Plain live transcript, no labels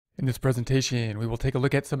In this presentation, we will take a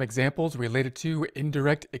look at some examples related to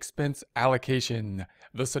indirect expense allocation.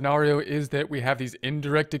 The scenario is that we have these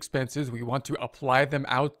indirect expenses. We want to apply them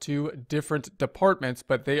out to different departments,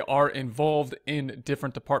 but they are involved in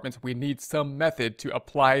different departments. We need some method to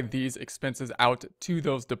apply these expenses out to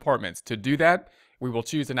those departments. To do that, we will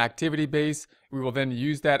choose an activity base. We will then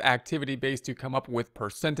use that activity base to come up with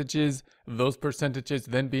percentages. Those percentages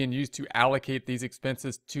then being used to allocate these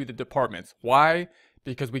expenses to the departments. Why?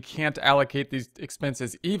 Because we can't allocate these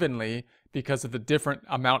expenses evenly because of the different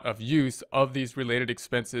amount of use of these related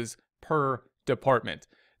expenses per department.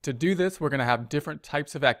 To do this, we're going to have different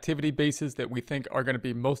types of activity bases that we think are going to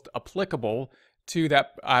be most applicable to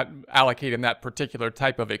that allocating that particular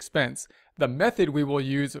type of expense. The method we will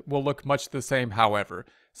use will look much the same, however.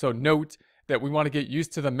 So note that we want to get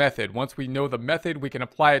used to the method. Once we know the method, we can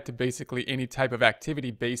apply it to basically any type of activity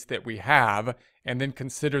base that we have, and then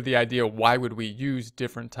consider the idea, why would we use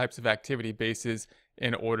different types of activity bases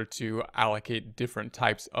in order to allocate different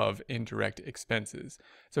types of indirect expenses.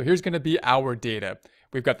 So here's going to be our data.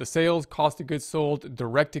 We've got the sales, cost of goods sold,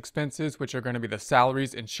 direct expenses, which are going to be the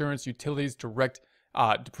salaries, insurance, utilities, direct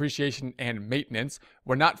depreciation, and maintenance.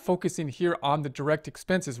 We're not focusing here on the direct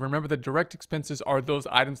expenses. Remember, the direct expenses are those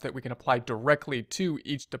items that we can apply directly to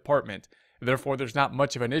each department. Therefore, there's not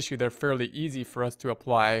much of an issue. They're fairly easy for us to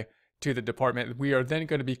apply to the department. We are then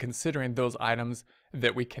going to be considering those items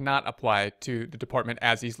that we cannot apply to the department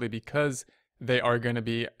as easily because they are going to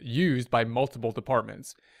be used by multiple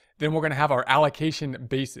departments. Then we're going to have our allocation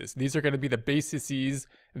basis. These are going to be the bases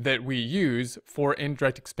that we use for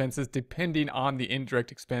indirect expenses depending on the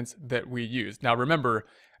indirect expense that we use. Now remember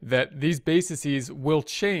that these bases will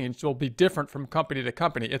change, will be different from company to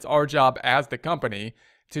company. It's our job as the company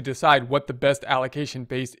to decide what the best allocation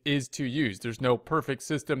base is to use. There's no perfect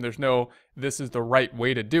system. There's no, this is the right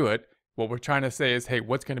way to do it. What we're trying to say is, hey,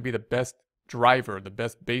 what's going to be the best driver, the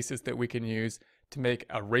best basis that we can use to make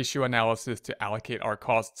a ratio analysis to allocate our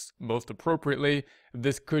costs most appropriately.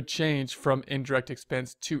 This could change from indirect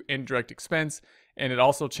expense to indirect expense, and it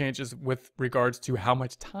also changes with regards to how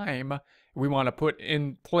much time we want to put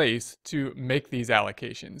in place to make these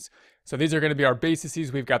allocations. So these are going to be our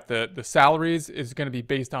bases. We've got the salaries is going to be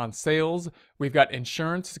based on sales. We've got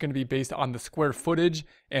insurance is going to be based on the square footage,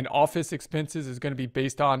 and office expenses is going to be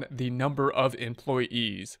based on the number of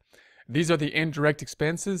employees. These are the indirect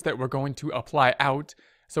expenses that we're going to apply out.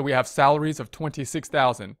 So we have salaries of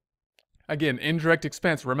 $26,000. Again, indirect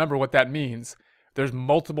expense, remember what that means. There's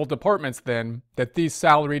multiple departments then that these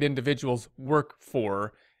salaried individuals work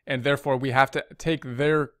for, and therefore we have to take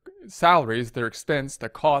their salaries, their expense, the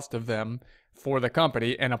cost of them for the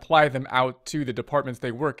company, and apply them out to the departments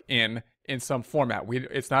they work in some format.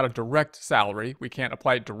 It's not a direct salary. We can't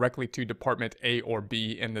apply it directly to department A or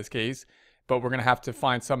B in this case, but we're going to have to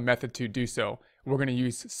find some method to do so. We're going to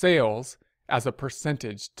use sales as a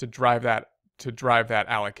percentage to drive that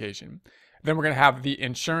allocation. Then we're going to have the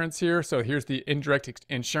insurance here. So here's the indirect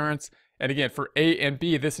insurance. And again, for A and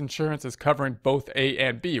B, this insurance is covering both A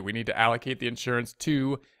and B. We need to allocate the insurance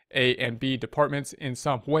to A and B departments in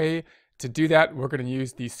some way. To do that, we're going to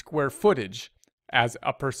use the square footage as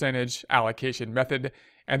a percentage allocation method.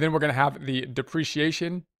 And then we're going to have the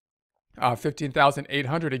depreciation.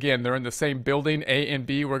 15,800. Again, they're in the same building, A and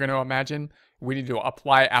B. We're going to imagine we need to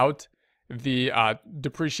apply out the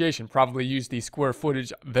depreciation, probably use the square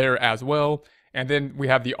footage there as well. And then we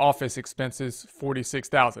have the office expenses,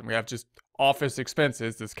 46,000. We have just office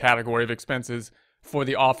expenses, this category of expenses for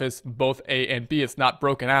the office, both A and B. It's not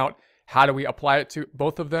broken out. How do we apply it to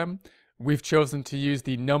both of them? We've chosen to use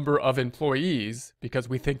the number of employees because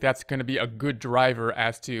we think that's going to be a good driver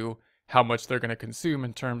as to how much they're going to consume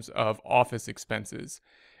in terms of office expenses.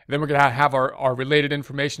 Then we're going to have our related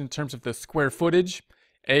information in terms of the square footage.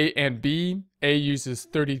 A and B, A uses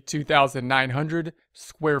 32,900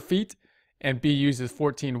 square feet, and B uses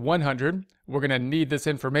 14,100. We're going to need this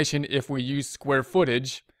information if we use square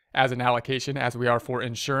footage as an allocation, as we are for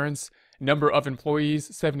insurance. Number of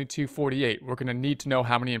employees, 7248. We're going to need to know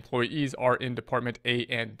how many employees are in department A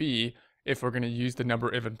and B if we're going to use the number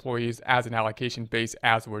of employees as an allocation base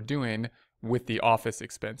as we're doing with the office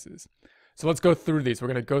expenses. So let's go through these. We're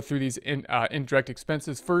going to go through these indirect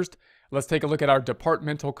expenses first. Let's take a look at our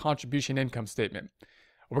departmental contribution income statement.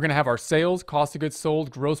 We're going to have our sales, cost of goods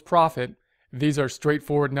sold, gross profit. These are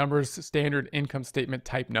straightforward numbers, standard income statement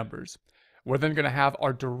type numbers. We're then going to have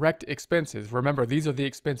our direct expenses. Remember, these are the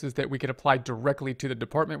expenses that we can apply directly to the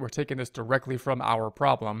department. We're taking this directly from our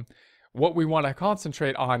problem. What we want to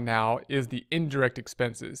concentrate on now is the indirect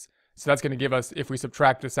expenses. So that's going to give us, if we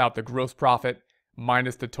subtract this out, the gross profit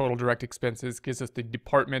minus the total direct expenses gives us the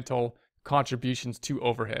departmental contributions to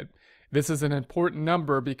overhead. This is an important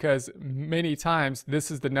number because many times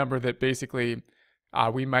this is the number that basically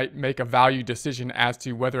we might make a value decision as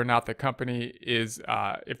to whether or not the company is,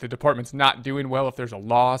 if the department's not doing well, if there's a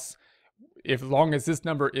loss. As long as this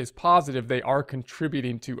number is positive, they are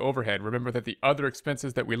contributing to overhead. Remember that the other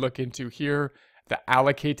expenses that we look into here, the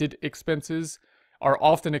allocated expenses, are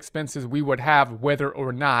often expenses we would have whether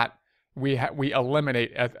or not we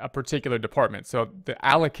eliminate a particular department. So the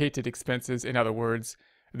allocated expenses, in other words,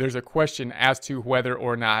 there's a question as to whether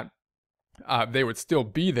or not they would still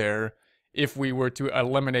be there if we were to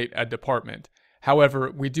eliminate a department. However,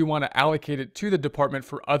 we do want to allocate it to the department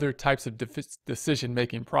for other types of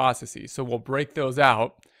decision-making processes. So we'll break those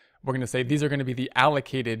out. We're going to say these are going to be the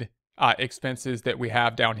allocated expenses that we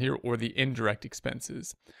have down here, or the indirect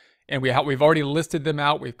expenses. And we've already listed them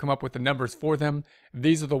out. We've come up with the numbers for them.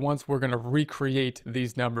 These are the ones we're going to recreate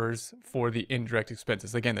these numbers for the indirect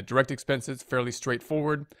expenses. Again, the direct expenses, fairly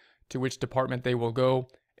straightforward to which department they will go.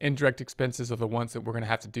 Indirect expenses are the ones that we're going to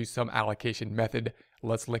have to do some allocation method.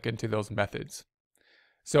 Let's look into those methods.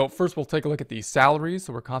 So first we'll take a look at the salaries.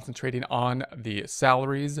 So we're concentrating on the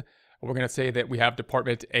salaries. We're going to say that we have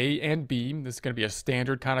department A and B. This is going to be a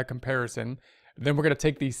standard kind of comparison. Then we're going to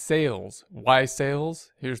take the sales. Why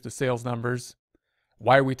sales? Here's the sales numbers.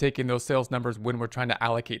 Why are we taking those sales numbers when we're trying to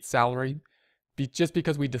allocate salary? Just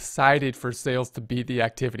because we decided for sales to be the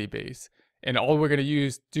activity base. And all we're going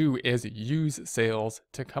to do is use sales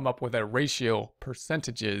to come up with a ratio,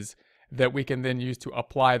 percentages, that we can then use to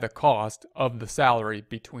apply the cost of the salary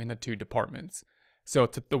between the two departments. So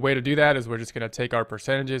the way to do that is we're just going to take our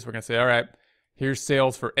percentages. We're going to say, all right, here's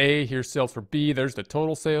sales for A, here's sales for B, there's the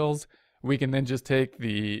total sales. We can then just take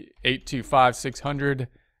the 825,600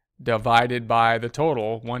 divided by the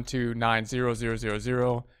total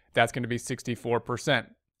 129,000. That's going to be 64%.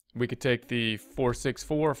 We could take the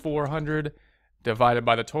 464,400 divided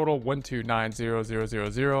by the total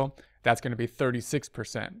 129,000. That's going to be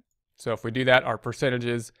 36%. So if we do that, our percentage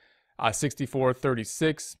is 64,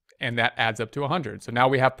 36, and that adds up to 100. So now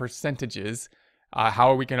we have percentages.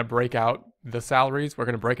 How are we going to break out the salaries? We're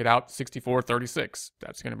going to break it out 64, 36.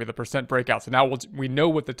 That's going to be the percent breakout. So now we know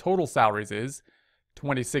what the total salaries is,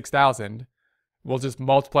 26,000. We'll just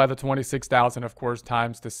multiply the 26,000, of course,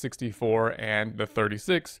 times the 64 and the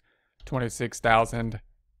 36. 26,000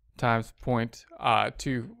 times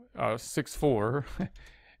 0.264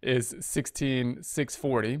 is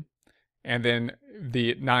 16,640. And then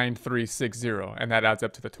the 9,360, and that adds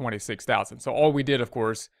up to the 26,000. So all we did, of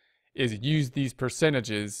course, is use these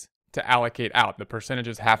percentages to allocate out. The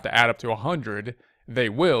percentages have to add up to 100. They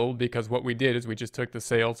will, because what we did is we just took the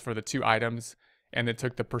sales for the two items and then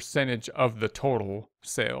took the percentage of the total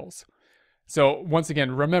sales. So once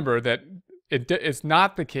again, remember that it's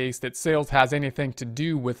not the case that sales has anything to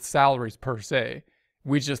do with salaries per se.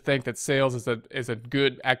 We just think that sales is a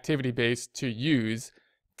good activity base to use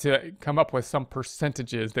to come up with some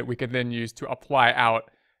percentages that we could then use to apply out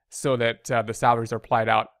so that the salaries are applied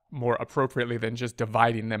out more appropriately than just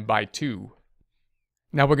dividing them by 2.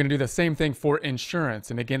 Now we're going to do the same thing for insurance.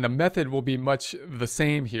 And again, the method will be much the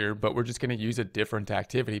same here, but we're just going to use a different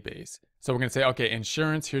activity base. So we're going to say, okay,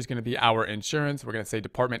 insurance, here's going to be our insurance. We're going to say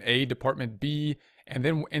department A, department B. And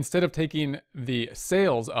then instead of taking the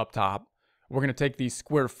sales up top, we're going to take the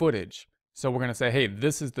square footage. So we're going to say, hey,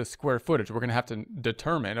 this is the square footage. We're going to have to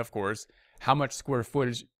determine, of course, how much square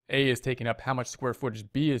footage A is taking up, how much square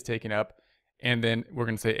footage B is taking up. And then we're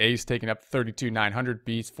going to say A is taking up 32,900,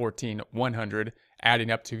 B is 14,100,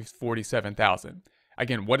 adding up to 47,000.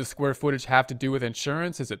 Again, what does square footage have to do with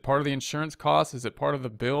insurance? Is it part of the insurance cost? Is it part of the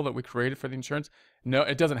bill that we created for the insurance? No,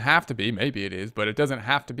 it doesn't have to be. Maybe it is, but it doesn't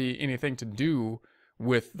have to be anything to do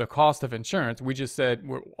with the cost of insurance. We just said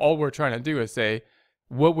all we're trying to do is say,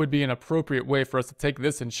 what would be an appropriate way for us to take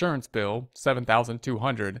this insurance bill,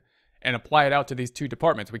 7,200, and apply it out to these two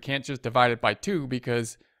departments? We can't just divide it by 2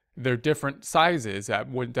 because they're different sizes.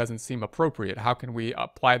 That doesn't seem appropriate. How can we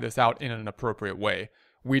apply this out in an appropriate way?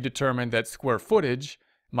 We determined that square footage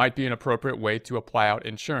might be an appropriate way to apply out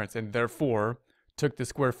insurance, and therefore took the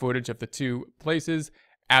square footage of the two places,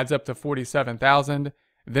 adds up to 47,000.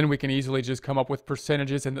 Then we can easily just come up with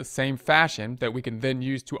percentages in the same fashion that we can then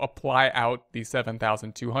use to apply out the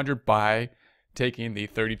 7,200 by taking the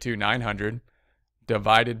 32,900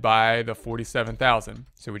 divided by the 47,000.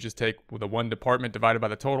 So we just take the one department divided by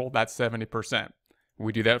the total, that's 70%.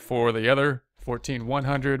 We do that for the other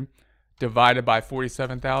 14,100 divided by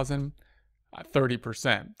 47,000,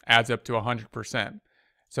 30%, adds up to 100%.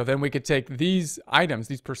 So then we could take these items,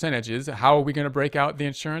 these percentages. How are we going to break out the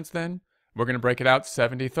insurance then? We're going to break it out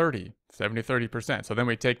 70-30%. So then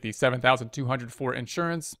we take the 7,200 for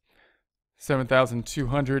insurance,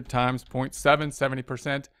 7,200 times 0.7,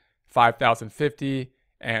 70%, 5,050,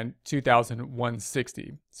 and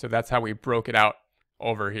 2,160. So that's how we broke it out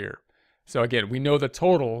over here. So again, we know the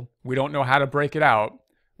total. We don't know how to break it out.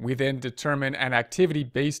 We then determine an activity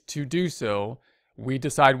base to do so. We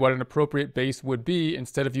decide what an appropriate base would be.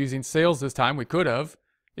 Instead of using sales this time, we could have.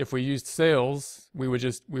 If we used sales, we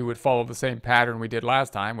would follow the same pattern we did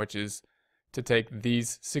last time, which is to take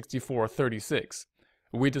these 6436.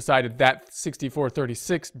 We decided that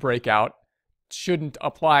 6436 breakout shouldn't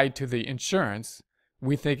apply to the insurance.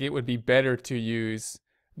 We think it would be better to use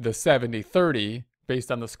the 7030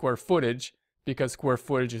 based on the square footage, because square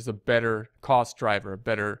footage is a better cost driver, a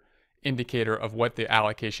better indicator of what the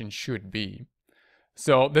allocation should be.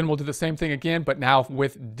 So then we'll do the same thing again, but now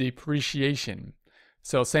with depreciation.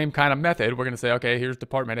 So same kind of method. We're going to say, okay, here's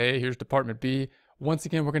department A, here's department B. Once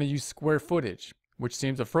again, we're going to use square footage, which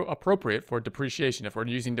seems appropriate for depreciation. If we're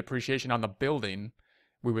using depreciation on the building,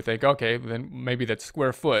 we would think, okay, then maybe that's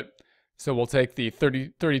square foot. So we'll take the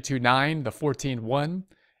 32.9, the 14.1,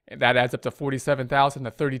 that adds up to 47,000.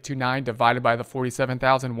 The 32.9 divided by the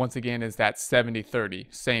 47,000, once again, is that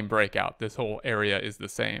 70.30. Same breakout. This whole area is the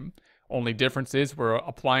same. Only difference is we're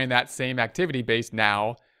applying that same activity base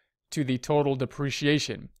now to the total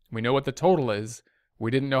depreciation. We know what the total is.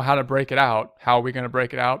 We didn't know how to break it out. How are we going to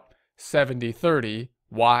break it out? 70.30.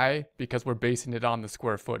 Why? Because we're basing it on the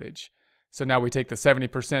square footage. So now we take the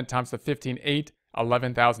 70% times the 15.8,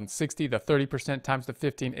 11,060. The 30% times the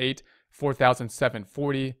 15.8,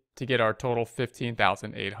 4,740 to get our total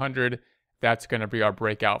 15,800. That's going to be our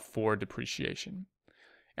breakout for depreciation.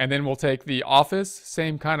 And then we'll take the office,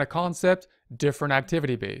 same kind of concept, different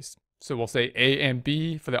activity base. So we'll say A and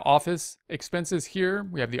B for the office expenses here.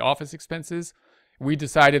 We have the office expenses. We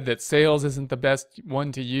decided that sales isn't the best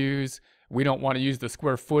one to use. We don't want to use the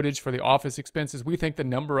square footage for the office expenses. We think the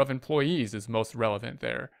number of employees is most relevant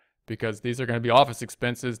there, because these are going to be office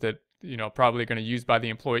expenses that, probably going to use by the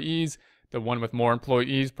employees. The one with more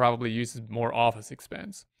employees probably uses more office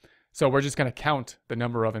expense. So we're just going to count the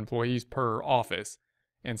number of employees per office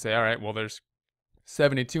and say, all right, well, there's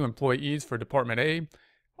 72 employees for Department A.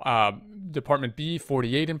 Department B,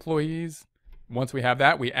 48 employees. Once we have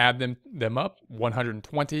that, we add them up,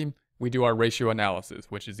 120. We do our ratio analysis,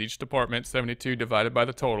 which is each department, 72 divided by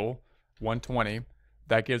the total, 120.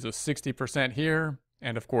 That gives us 60% here.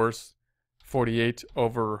 And of course, 48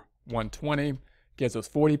 over 120 gives us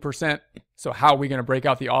 40%. So how are we going to break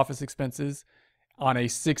out the office expenses? On a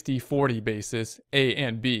 60-40 basis, A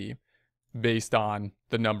and B, based on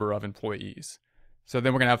the number of employees. So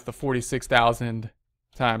then we're going to have the 46,000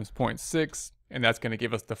 times 0.6, and that's going to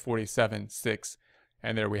give us the 47.6.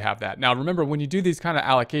 And there we have that. Now remember, when you do these kind of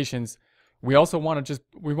allocations, we also want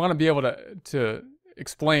to be able to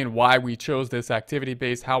explain why we chose this activity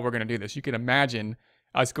base, how we're going to do this. You can imagine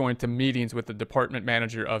us going to meetings with the department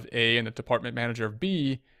manager of A and the department manager of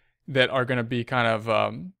B that are going to be kind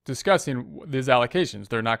of discussing these allocations.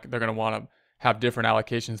 They're going to want to have different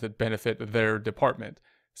allocations that benefit their department.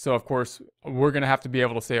 So of course, we're going to have to be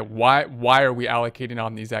able to say why are we allocating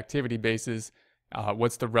on these activity bases?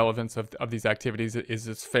 What's the relevance of these activities? Is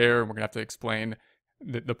this fair? And we're going to have to explain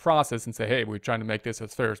the process and say, hey, we're trying to make this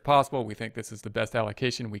as fair as possible. We think this is the best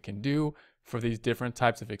allocation we can do for these different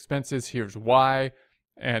types of expenses. Here's why,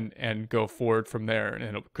 and go forward from there.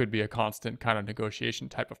 And it could be a constant kind of negotiation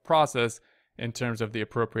type of process in terms of the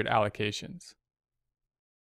appropriate allocations.